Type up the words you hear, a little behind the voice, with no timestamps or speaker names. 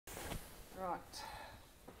Right.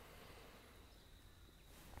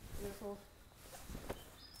 Beautiful.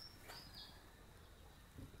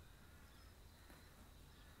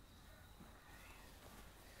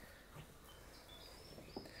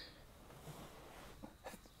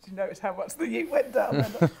 Did you notice how much the heat went down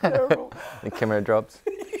then? That's terrible. The camera drops.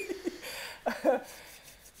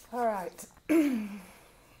 All right.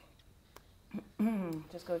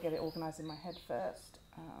 Just got to get it organised in my head first.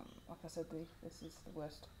 Like I said, this is the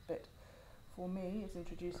worst bit for me, is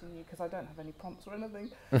introducing you, because I don't have any prompts or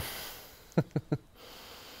anything. Okay.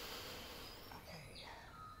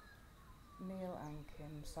 Neil and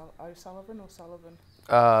Kim O'Sullivan or Sullivan?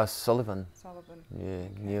 Sullivan. Sullivan. Yeah,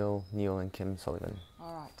 Okay. Neil and Kim Sullivan.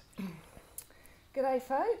 All right. G'day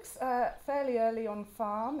folks. Fairly early on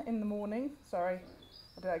farm in the morning. Sorry,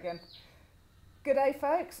 I'll do that again. G'day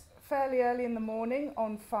folks. Fairly early in the morning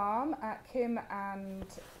on farm at Kim and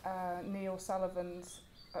Neil Sullivan's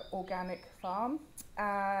organic farm.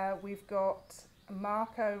 We've got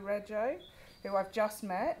Marco Rego, who I've just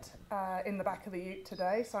met in the back of the ute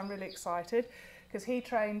today, so I'm really excited because he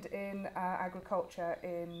trained in agriculture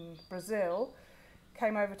in Brazil,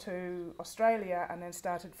 came over to Australia and then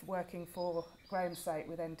started working for Graeme Sait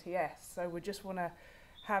with NTS. So we just want to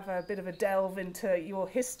have a bit of a delve into your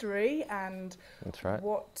history and That's right.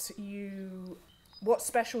 what's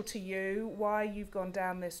special to you, why you've gone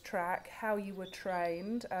down this track, how you were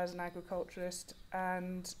trained as an agriculturist,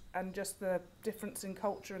 and just the difference in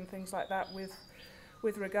culture and things like that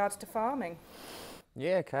with regards to farming.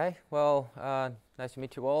 Yeah, okay. Well, nice to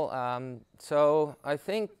meet you all. So I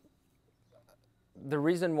think the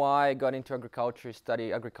reason why I got into agriculture,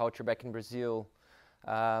 study agriculture back in Brazil,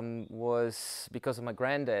 was because of my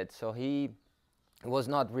granddad. So he was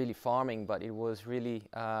not really farming, but it was really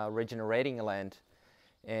regenerating land.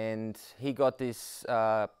 And he got this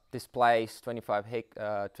this place, 25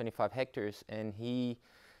 hectares, and he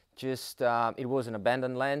just, it was an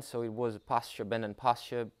abandoned land, so it was a pasture, abandoned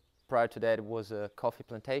pasture. Prior to that, it was a coffee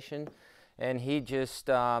plantation, and he just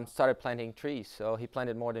started planting trees. So he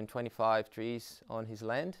planted more than 25 trees on his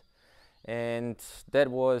land, and that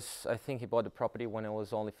was, I think he bought the property when I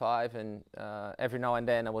was only 5, and every now and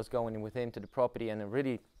then I was going with him to the property, and I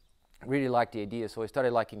really liked the idea. So I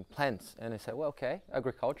started liking plants, and I said, well, okay,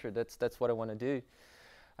 agriculture, that's what I want to do.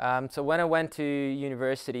 So when I went to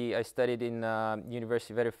university, I studied in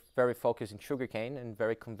university very focused in sugarcane and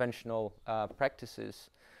very conventional practices,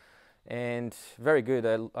 and very good.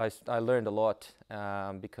 I learned a lot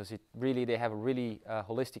because they have a really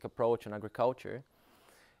holistic approach on agriculture.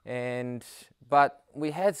 But we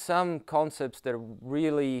had some concepts that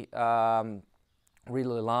really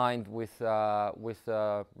really aligned with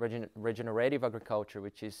regenerative agriculture,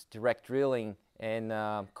 which is direct drilling and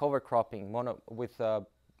cover cropping,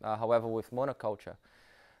 however with monoculture,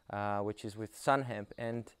 which is with sun hemp.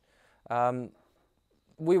 And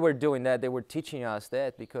we were doing that. They were teaching us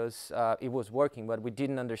that because it was working, but we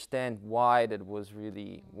didn't understand why that was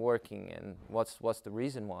really working and what's the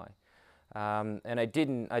reason why. And I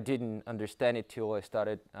didn't understand it till I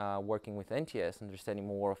started working with NTS, understanding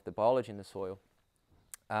more of the biology in the soil.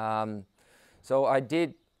 So I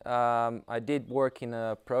did work in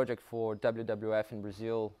a project for WWF in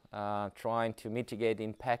Brazil, trying to mitigate the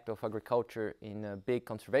impact of agriculture in a big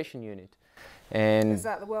conservation unit. And is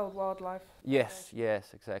that the World Wildlife? Yes,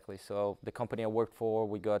 yes, exactly. So the company I worked for,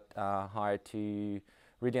 we got hired to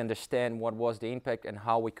really understand what was the impact and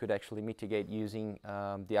how we could actually mitigate using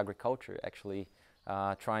the agriculture, actually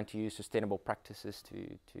trying to use sustainable practices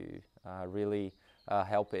to really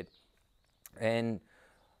help it. And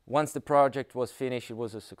once the project was finished, it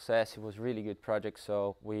was a success. It was a really good project,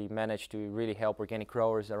 so we managed to really help organic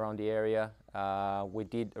growers around the area. We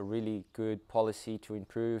did a really good policy to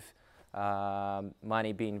improve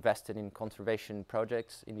money being invested in conservation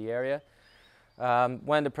projects in the area.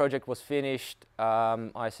 When the project was finished,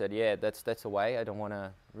 I said, yeah, that's a way. I don't want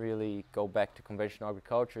to really go back to conventional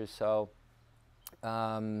agriculture. So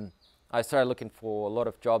I started looking for a lot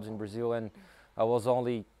of jobs in Brazil, and I was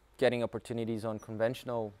only getting opportunities on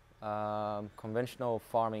conventional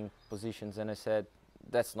farming positions, and I said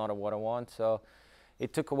that's not what I want. So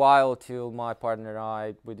it took a while till my partner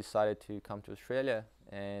and we decided to come to Australia,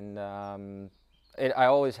 and I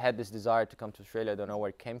always had this desire to come to Australia. I don't know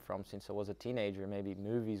where it came from since I was a teenager, maybe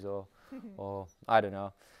movies or I don't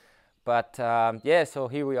know. But yeah, so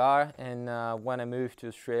here we are. And when I moved to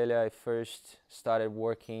Australia, I first started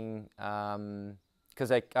working because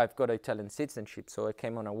I've got Italian citizenship, so I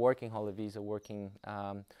came on a working holiday visa,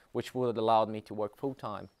 which would have allowed me to work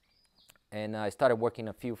full-time. And I started working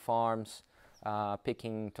a few farms,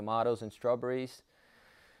 picking tomatoes and strawberries.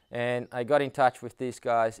 And I got in touch with these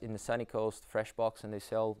guys in the Sunny Coast, Fresh Box, and they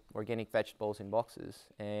sell organic vegetables in boxes.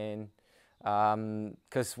 And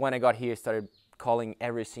because when I got here, I started calling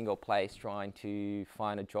every single place trying to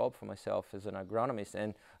find a job for myself as an agronomist.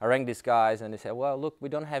 And I rang these guys and they said, well, look, we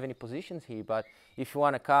don't have any positions here, but if you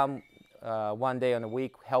want to come one day on a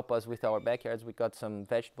week, help us with our backyards, we got some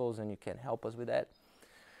vegetables and you can help us with that.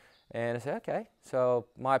 And I said, okay. So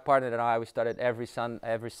my partner and I, we started every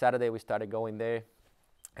Saturday, we started going there,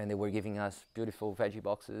 and they were giving us beautiful veggie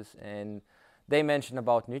boxes. And they mentioned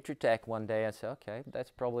about Nutri-Tech one day. I said, okay, that's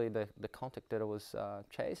probably the contact that I was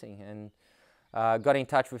chasing. And got in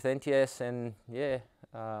touch with NTS, and yeah,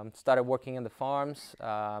 started working on the farms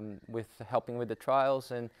with helping with the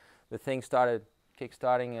trials, and the thing started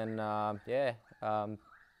kickstarting, and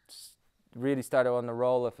really started on the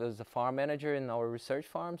role of as a farm manager in our research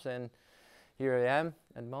farms, and here I am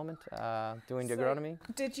at the moment doing the agronomy.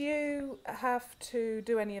 Did you have to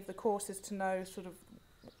do any of the courses to know sort of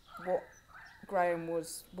what Graeme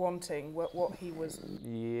was wanting, what he was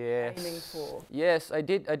aiming for? Yes, I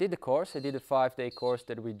did the course. I did a 5-day course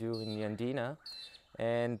that we do in the Andina,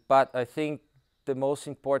 but I think the most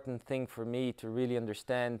important thing for me to really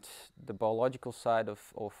understand the biological side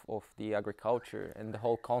of the agriculture and the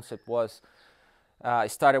whole concept was, I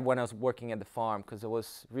started when I was working at the farm, because it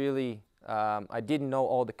was really, I didn't know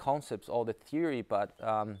all the concepts, all the theory, but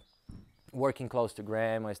working close to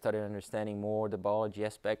Graeme, I started understanding more the biology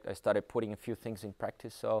aspect. I started putting a few things in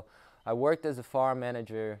practice. So I worked as a farm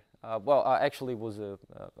manager. Well, I actually was a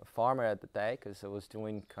farmer at the day, because I was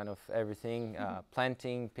doing kind of everything,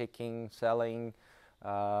 planting, picking, selling,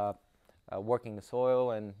 working the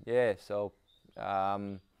soil, and yeah, so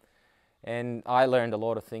and I learned a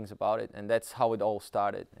lot of things about it, and that's how it all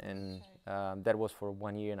started. And that was for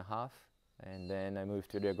 1.5 years, and then I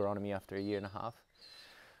moved to the agronomy after 1.5 years.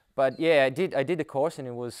 But yeah, I did the course, and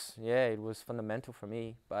it was fundamental for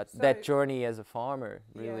me. But so that journey as a farmer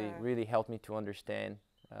really helped me to understand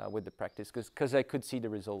with the practice, because I could see the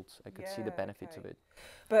results, I could see the benefits of it.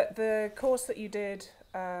 But the course that you did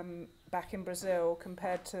back in Brazil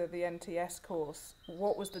compared to the NTS course,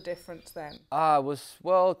 what was the difference then? It was,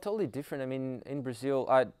 well, totally different. I mean, in Brazil,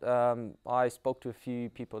 I spoke to a few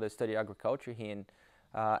people that study agriculture here, and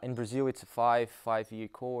in Brazil it's a five-year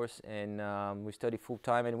course, and we study full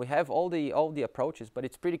time, and we have all the approaches, but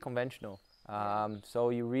it's pretty conventional. So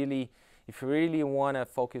you really, if you really want to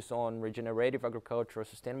focus on regenerative agriculture or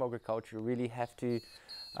sustainable agriculture, you really have to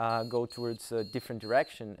go towards a different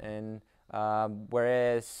direction. And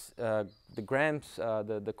whereas the Graeme's,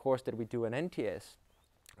 the course that we do in NTS,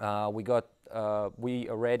 we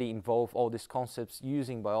already involve all these concepts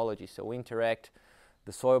using biology. So we interact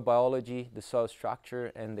the soil biology, the soil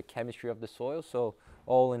structure, and the chemistry of the soil, so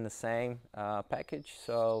all in the same package.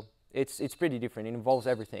 So it's pretty different. It involves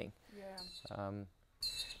everything. Yeah.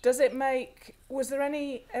 Does it make? Was there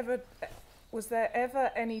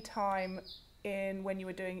ever any time in when you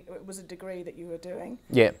were doing, it was a degree that you were doing?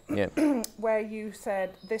 Yeah. Where you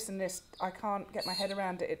said this and this, I can't get my head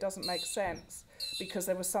around it. It doesn't make sense because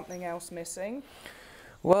there was something else missing.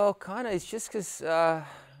 Well, kind of. It's just because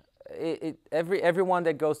everyone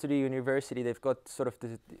that goes to the university, they've got sort of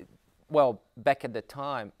back at the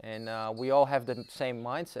time, and we all have the same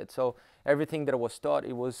mindset. So everything that was taught,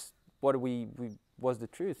 it was what was the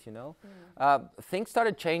truth, you know. Things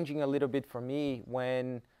started changing a little bit for me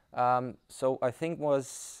when, so I think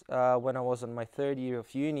was when I was on my 3rd year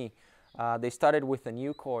of uni, they started with a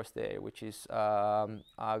new course there, which is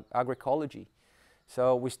agroecology.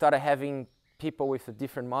 So we started having people with a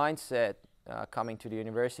different mindset coming to the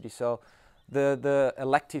university. So the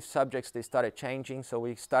elective subjects, they started changing. So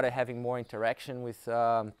we started having more interaction with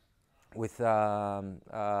the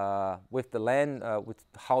land, with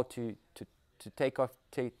how to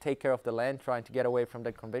take care of the land, trying to get away from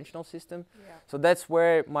the conventional system. Yeah. So that's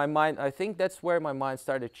where my mind, I think that's where my mind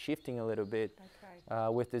started shifting a little bit. Okay.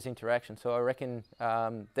 With this interaction. So I reckon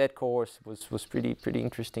that course was pretty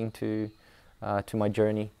interesting to my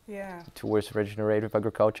journey. Yeah. Towards regenerative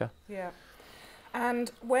agriculture. Yeah.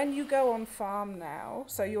 And when you go on farm now,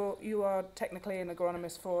 so you are technically an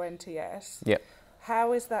agronomist for NTS. Yeah.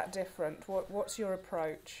 How is that different? What's your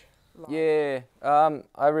approach like? Yeah,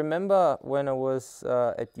 I remember when I was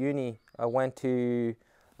at uni, I went to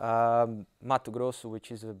Mato Grosso,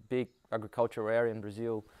 which is a big agricultural area in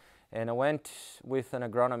Brazil, and I went with an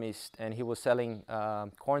agronomist, and he was selling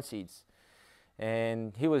corn seeds.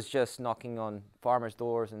 And he was just knocking on farmers'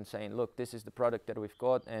 doors and saying, look, this is the product that we've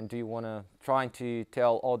got, and do you want to, trying to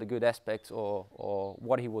tell all the good aspects or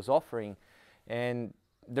what he was offering. And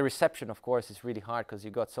the reception, of course, is really hard because you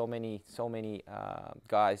got so many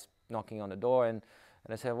guys knocking on the door. And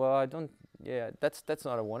And I said, well, I don't, yeah, that's not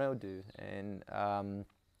what I want to do. And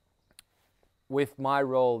with my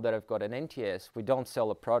role that I've got at NTS, we don't sell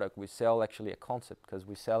a product, we sell actually a concept, because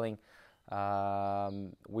we're selling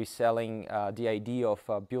the idea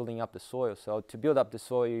of building up the soil. So to build up the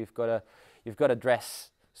soil, you've got to address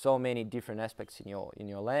so many different aspects in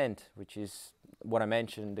your land, which is what I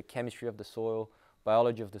mentioned: the chemistry of the soil,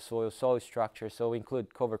 biology of the soil, soil structure. So we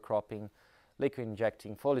include cover cropping, liquid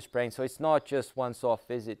injecting, foliar spraying. So it's not just one-off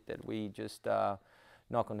visit that we just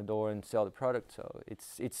knock on the door and sell the product. So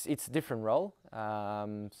it's a different role.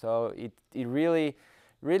 So it really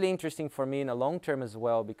interesting for me in the long term as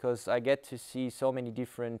well, because I get to see so many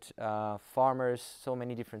different farmers, so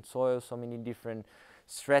many different soils, so many different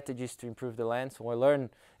strategies to improve the land. So I learn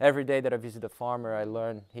every day that I visit a farmer, I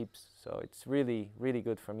learn heaps. So it's really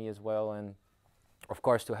good for me as well, and of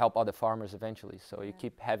course to help other farmers eventually. So you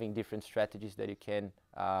keep having different strategies that you can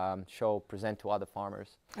present to other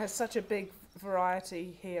farmers. There's such a big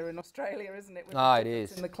variety here in Australia, isn't it? With it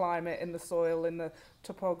is. In the climate, in the soil, in the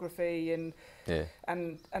topography, and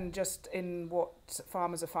just in what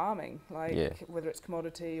farmers are farming, like whether it's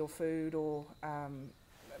commodity or food or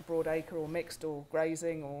broad acre or mixed or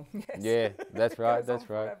grazing or that's right, that's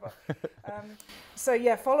right. So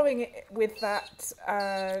yeah, following it with that,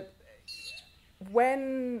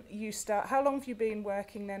 when you start, how long have you been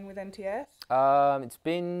working then with NTS? It's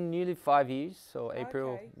been nearly 5 years, so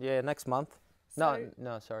April, next month. So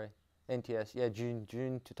no, sorry, NTS,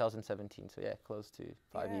 June 2017, so close to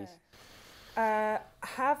 5 years.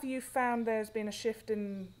 Have you found there's been a shift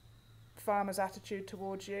in farmers' attitude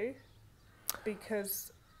towards you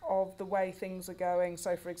because of the way things are going?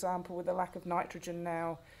 So for example, with the lack of nitrogen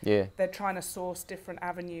now, they're trying to source different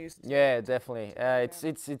avenues. Definitely.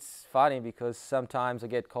 It's funny because sometimes I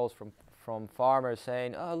get calls from farmers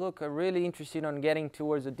saying, oh look, I'm really interested in getting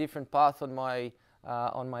towards a different path on my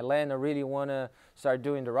land. I really want to start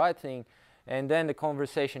doing the right thing. And then the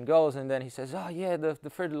conversation goes, and then he says, oh yeah, the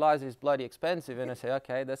fertilizer is bloody expensive. And I say,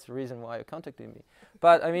 okay, that's the reason why you're contacting me.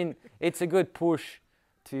 But I mean, it's a good push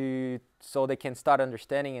so they can start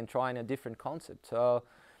understanding and trying a different concept. So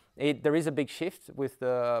there is a big shift with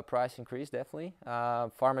the price increase, definitely.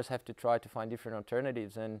 Farmers have to try to find different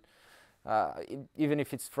alternatives, and even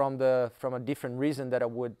if it's from a different reason that I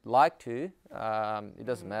would like to, it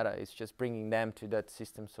doesn't matter. It's just bringing them to that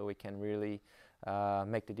system so we can really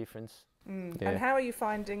make the difference. And how are you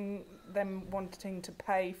finding them wanting to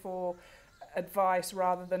pay for advice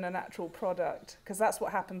rather than an actual product? Because that's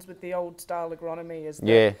what happens with the old style agronomy, is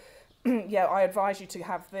that I advise you to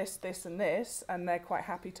have this, this and this, and they're quite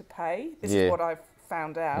happy to pay. This is what I've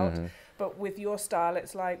found out. But with your style,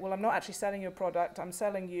 it's like, well, I'm not actually selling you a product, I'm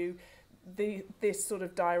selling you this sort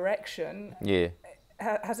of direction.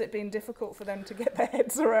 Has it been difficult for them to get their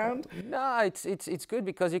heads around? No, it's good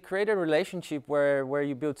because you create a relationship where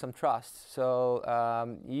you build some trust. So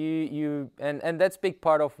and that's a big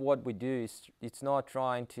part of what we do. It's not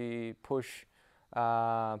trying to push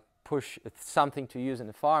something to use in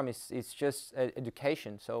the farm. It's just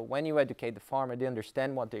education. So when you educate the farmer, they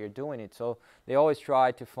understand what they are doing it. So they always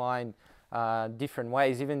try to find different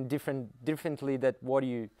ways, even differently that what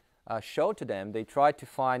you show to them. They try to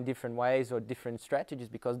find different ways or different strategies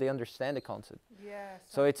because they understand the concept.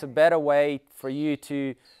 So it's a better way for you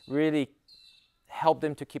to really help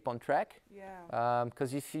them to keep on track.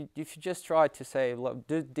 Because if you just try to say, look,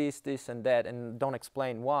 do this, this and that, and don't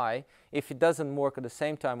explain why, if it doesn't work at the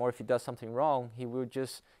same time, or if he does something wrong, he will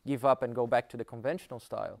just give up and go back to the conventional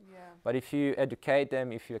style. But if you educate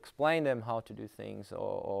them, if you explain them how to do things,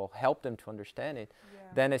 or help them to understand it,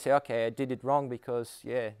 then they say, okay, I did it wrong because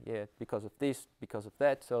because of this, because of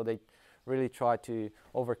that. So they really try to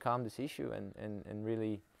overcome this issue and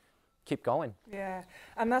really keep going.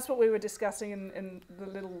 And that's what we were discussing in the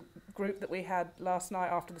little group that we had last night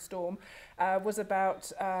after the storm, was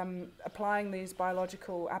about applying these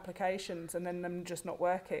biological applications and then them just not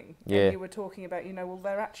working. And you were talking about, well,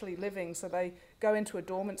 they're actually living, so they go into a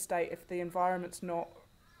dormant state if the environment's not,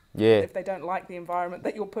 if they don't like the environment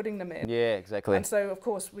that you're putting them in. Exactly. And so, of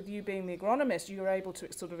course, with you being the agronomist, you're able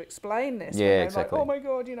to sort of explain this. Exactly. Like, oh my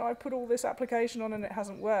God, I put all this application on and it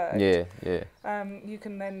hasn't worked. You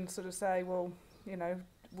can then sort of say, well,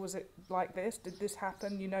 was it like this? Did this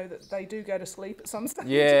happen? You know that they do go to sleep at some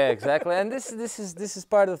stage. Exactly. And this is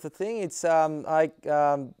part of the thing. It's I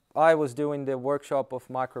was doing the workshop of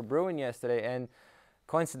microbrewing yesterday, and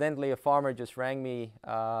coincidentally, a farmer just rang me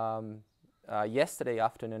yesterday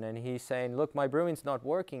afternoon, and he's saying, look, my brewing's not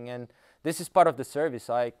working, and this is part of the service.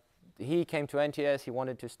 He came to NTS, he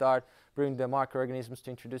wanted to start brewing the microorganisms to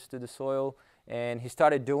introduce to the soil, and he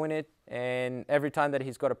started doing it, and every time that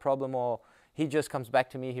he's got a problem or he just comes back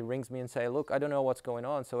to me, he rings me and say, look, I don't know what's going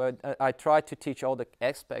on. So I try to teach all the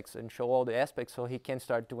aspects and show all the aspects so he can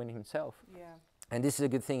start doing it himself. Yeah. And this is a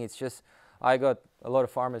good thing. It's just, I got a lot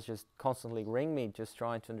of farmers just constantly ring me, just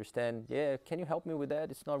trying to understand, yeah, can you help me with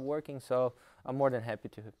that? It's not working. So I'm more than happy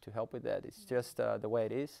to help with that. It's just the way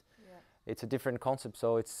it is. Yeah. It's a different concept.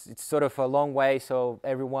 So it's sort of a long way so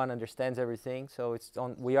everyone understands everything. So it's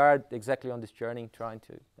on, we are exactly on this journey trying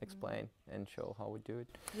to explain and show how we do it.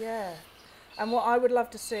 Yeah. And what I would love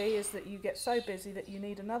to see is that you get so busy that you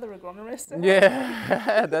need another agronomist.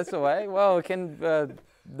 Yeah, that's the way. Well, we can,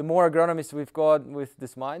 the more agronomists we've got with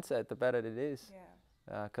this mindset, the better it is.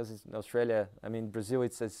 Yeah. Because in Australia, I mean, Brazil,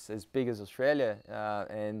 it's as big as Australia,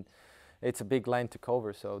 and it's a big land to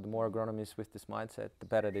cover. So the more agronomists with this mindset, the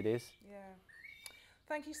better it is. Yeah.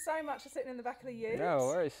 Thank you so much for sitting in the back of the ute. No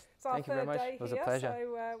worries. It's our Thank you very third much. day It was a here, pleasure.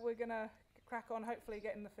 so we're going to crack on, hopefully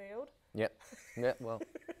get in the field. Yep. Yeah, well.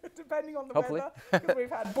 Depending on the Hopefully. weather, because we've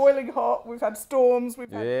had boiling hot, we've had storms,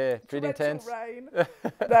 we've had pretty intense rain.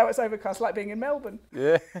 Now it's overcast, like being in Melbourne.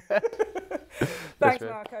 Yeah. Thanks, right.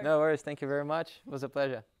 Marco. No worries. Thank you very much. It was a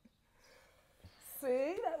pleasure.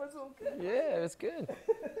 See, that was all good. Yeah, it was good.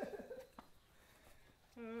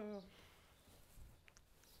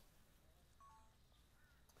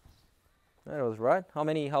 That was right.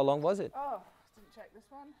 How long was it? Oh, didn't check this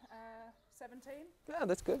one. 17. Yeah,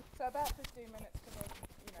 that's good. So about 15 minutes because I,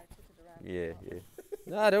 tittered around. Yeah, yeah.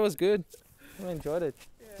 No, that was good. I enjoyed it.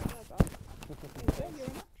 Yeah, well done. You're a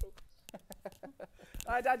natural.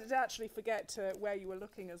 I did actually forget where you were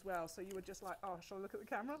looking as well. So you were just like, oh, shall I look at the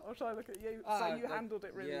camera or shall I look at you? So you handled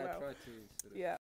it really well. I tried to. Yeah.